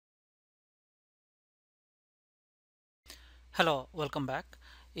Hello, welcome back.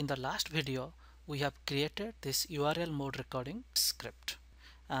 In the last video, we have created this URL mode recording script,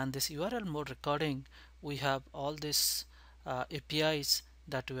 and this URL mode recording, we have all these APIs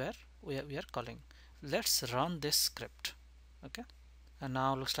that we are calling. Let's run this script. Okay, and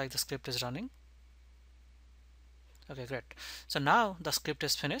now looks like the script is running. Okay, great. So now the script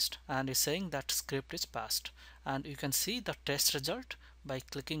is finished and is saying that script is passed, and you can see the test result by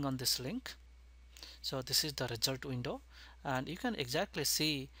clicking on this link. So this is the result window, and you can exactly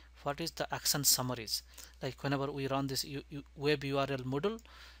see what is the action summaries. Like whenever we run this web URL module,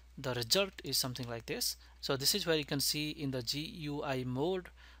 the result is something like this. So this is where you can see in the GUI mode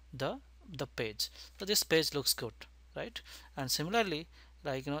the page. So this page looks good, right? And similarly,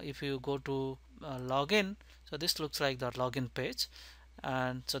 like if you go to login, so this looks like the login page,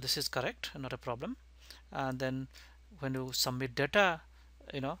 and so this is correct, not a problem. And then when you submit data,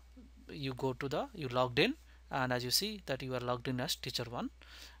 you know you go to you logged in, and as you see that you are logged in as teacher1,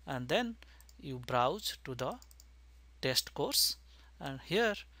 and then you browse to the test course, and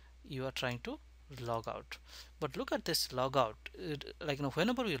here you are trying to log out. But look at this log out.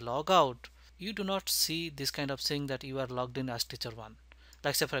 Whenever you log out, you do not see this kind of thing that you are logged in as teacher1.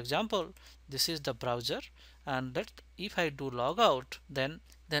 Like say for example, this is the browser, and if I do log out, then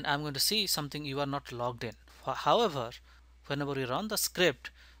I'm going to see something you are not logged in. However, whenever we run the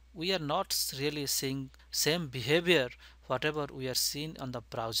script, we are not really seeing same behavior whatever we are seeing on the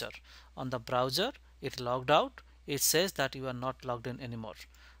browser. On the browser, it logged out, it says that you are not logged in anymore.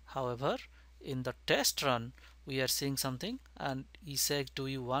 However, in the test run, we are seeing something, and he says, do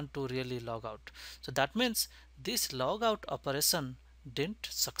you want to really log out? So that means this logout operation didn't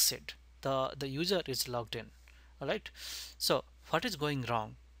succeed. The user is logged in. Alright, so what is going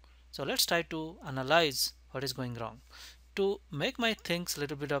wrong? So let's try to analyze what is going wrong. To make my things a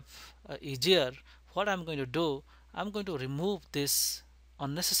little bit of easier, what I'm going to do, I'm going to remove this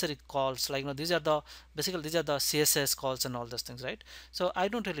unnecessary calls. Like these are the CSS calls and all those things, right? So I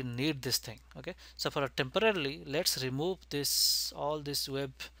don't really need this thing. Okay, so for a temporarily, let's remove all this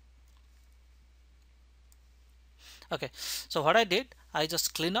web. Okay, so what I did, I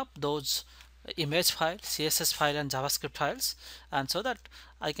just clean up those image file, CSS file and JavaScript files, and so that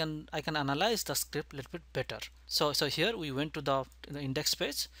I can analyze the script a little bit better. So here we went to the index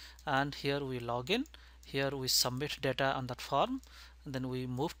page, and here we log in, here we submit data on that form, and then we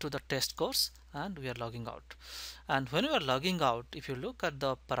move to the test course, and we are logging out. And when we are logging out, if you look at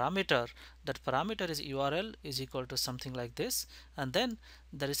the parameter, that parameter is URL is equal to something like this, and then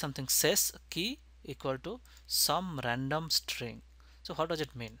there is something says key equal to some random string. So what does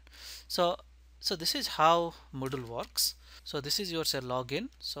it mean? So this is how Moodle works. So this is your login.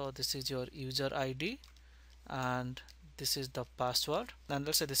 So this is your user ID, and this is the password, and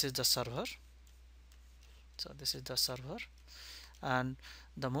let's say this is the server. So this is the server, and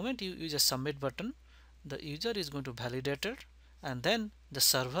the moment you use a submit button, the user is going to validate it, and then the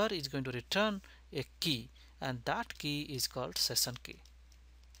server is going to return a key, and that key is called session key.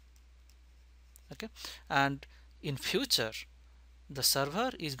 Okay, and in future the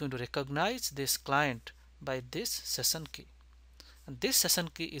server is going to recognize this client by this session key, and this session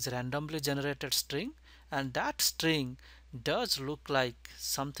key is randomly generated string, and that string does look like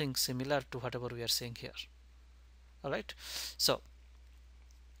something similar to whatever we are seeing here. Alright, so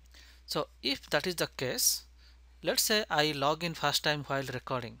if that is the case, let's say I log in first time while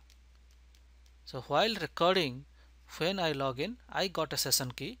recording. So while recording, when I log in, I got a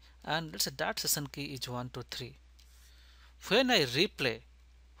session key, and let's say that session key is 123. When I replay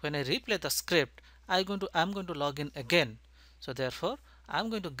the script, I'm going to log in again. So therefore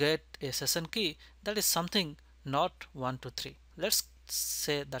I'm going to get a session key that is something not 123. Let's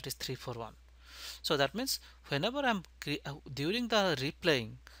say that is 341. So that means whenever during the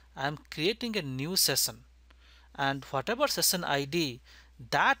replaying, I'm creating a new session, and whatever session ID,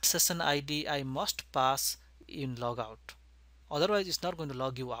 that session ID I must pass in logout. Otherwise it's not going to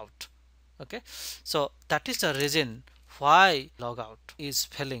log you out. Okay, so that is the reason why logout is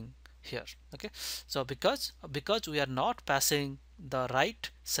failing here. Okay, so because we are not passing the right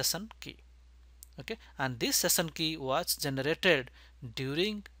session key. Okay, and this session key was generated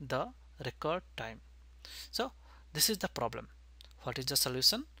during the record time. So this is the problem. What is the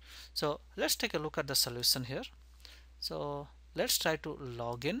solution? So let's take a look at the solution here. So let's try to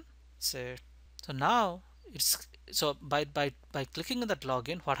log in. Say, so now it's by clicking on that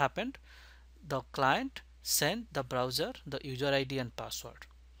login, what happened? The client sent the browser the user ID and password,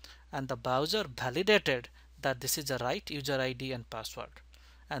 and the browser validated that this is the right user ID and password,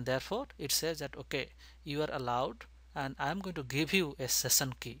 and therefore it says that okay, you are allowed, and I am going to give you a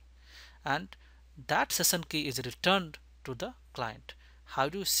session key, and that session key is returned to the client. How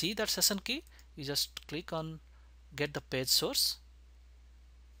do you see that session key? You just click on get the page source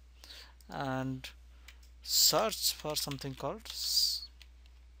and search for something called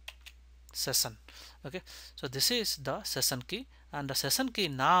session. Okay, so this is the session key, and the session key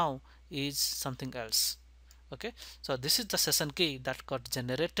now is something else. Okay, so this is the session key that got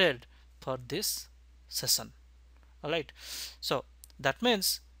generated for this session. Alright, so that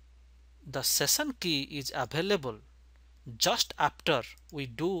means the session key is available just after we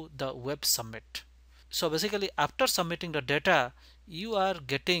do the web submit. So basically after submitting the data, you are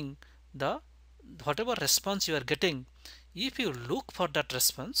getting the whatever response you are getting. If you look for that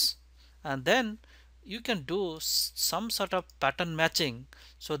response, and then you can do some sort of pattern matching,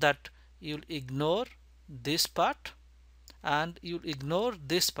 so that you'll ignore this part and you'll ignore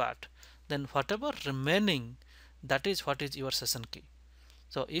this part, then whatever remaining, that is what is your session key.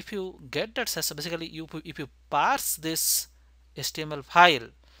 So if you get that session, basically if you parse this HTML file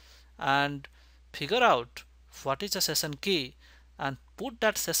and figure out what is the session key and put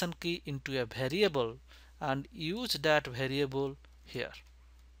that session key into a variable and use that variable here.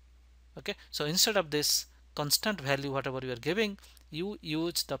 Okay, so instead of this constant value whatever you are giving, you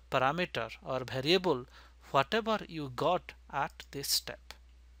use the parameter or variable whatever you got at this step.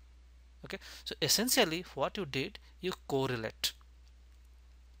 Okay, so essentially what you did, you correlate.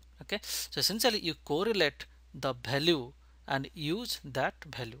 Okay, so essentially you correlate the value and use that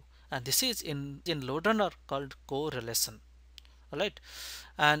value, and this is in Loadrunner called correlation. Alright,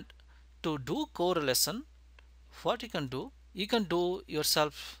 and to do correlation, what you can do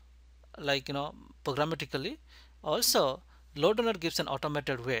yourself, like programmatically. Also Loadrunner gives an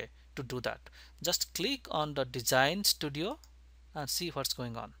automated way to do that. Just click on the design studio and see what's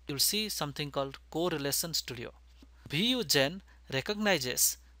going on. You'll see something called correlation studio. VUGen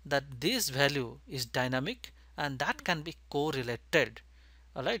recognizes that this value is dynamic and that can be correlated.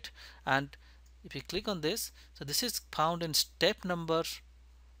 Alright, and if you click on this, so this is found in step number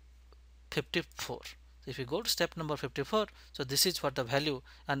 54. So if you go to step number 54, so this is what the value,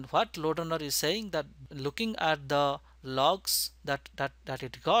 and what Loadrunner is saying, that looking at the logs that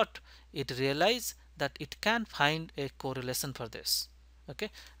it got, it realized that it can find a correlation for this. Okay,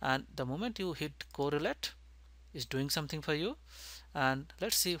 and the moment you hit correlate, is doing something for you, and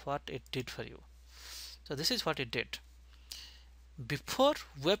let's see what it did for you. So this is what it did. Before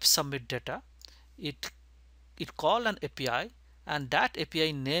web submit data, it called an API, and that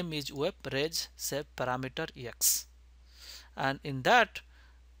API name is web-res save parameter ex, and in that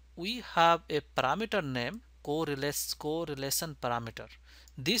we have a parameter name correlation parameter.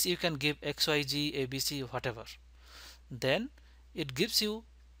 This you can give xyz abc whatever. Then it gives you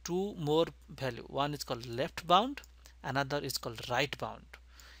two more value. One is called left bound, another is called right bound.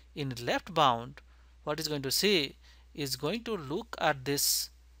 In left bound, what is going to see is going to look at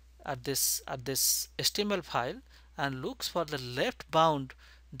this HTML file and looks for the left bound,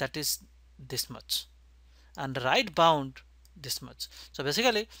 that is this much, and the right bound this much. So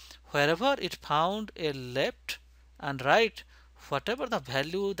basically wherever it found a left and right, whatever the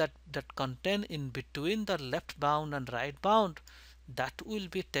value that contain in between the left bound and right bound, that will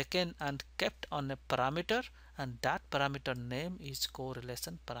be taken and kept on a parameter, and that parameter name is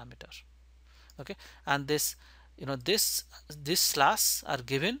correlation parameter. Okay, and this this slash are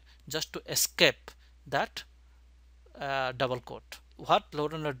given just to escape that double quote. What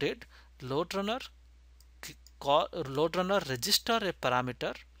Loadrunner did, Loadrunner register a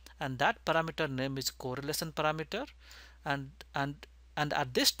parameter, and that parameter name is correlation parameter, and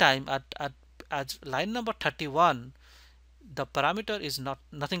at this time at line number 31, the parameter is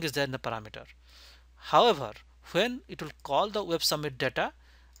nothing is there in the parameter. However, when it will call the web submit data,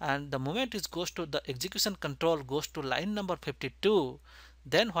 and the moment it goes to the execution control goes to line number 52,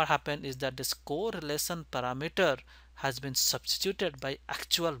 then what happened is that this correlation parameter has been substituted by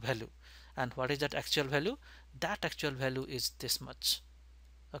actual value. And what is that actual value? That actual value is this much.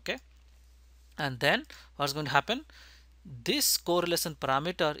 Okay, and then what's going to happen, this correlation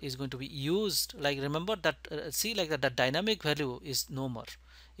parameter is going to be used, like remember that see, like that the dynamic value is no more.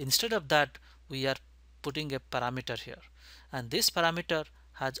 Instead of that, we are putting a parameter here, and this parameter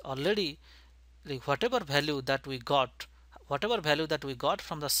has already, like whatever value that we got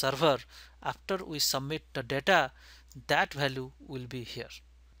from the server after we submit the data, that value will be here.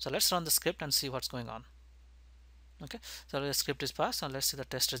 So let's run the script and see what's going on. Okay, so the script is passed, and let's see the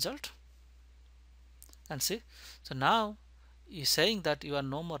test result and see. So now is saying that you are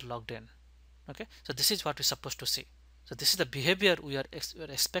no more logged in. Okay, so this is what we're supposed to see. So this is the behavior we are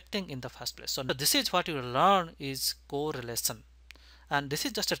expecting in the first place. So this is what you learn is correlation, and this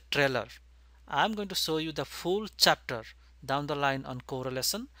is just a trailer, I'm going to show you the full chapter down the line on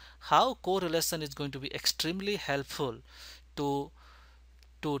correlation, how correlation is going to be extremely helpful to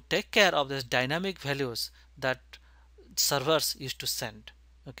take care of these dynamic values that servers used to send.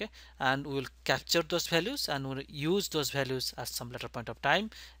 Okay, and we will capture those values and we'll use those values at some later point of time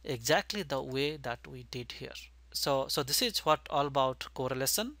exactly the way that we did here. So this is what all about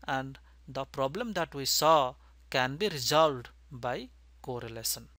correlation, and the problem that we saw can be resolved by correlation.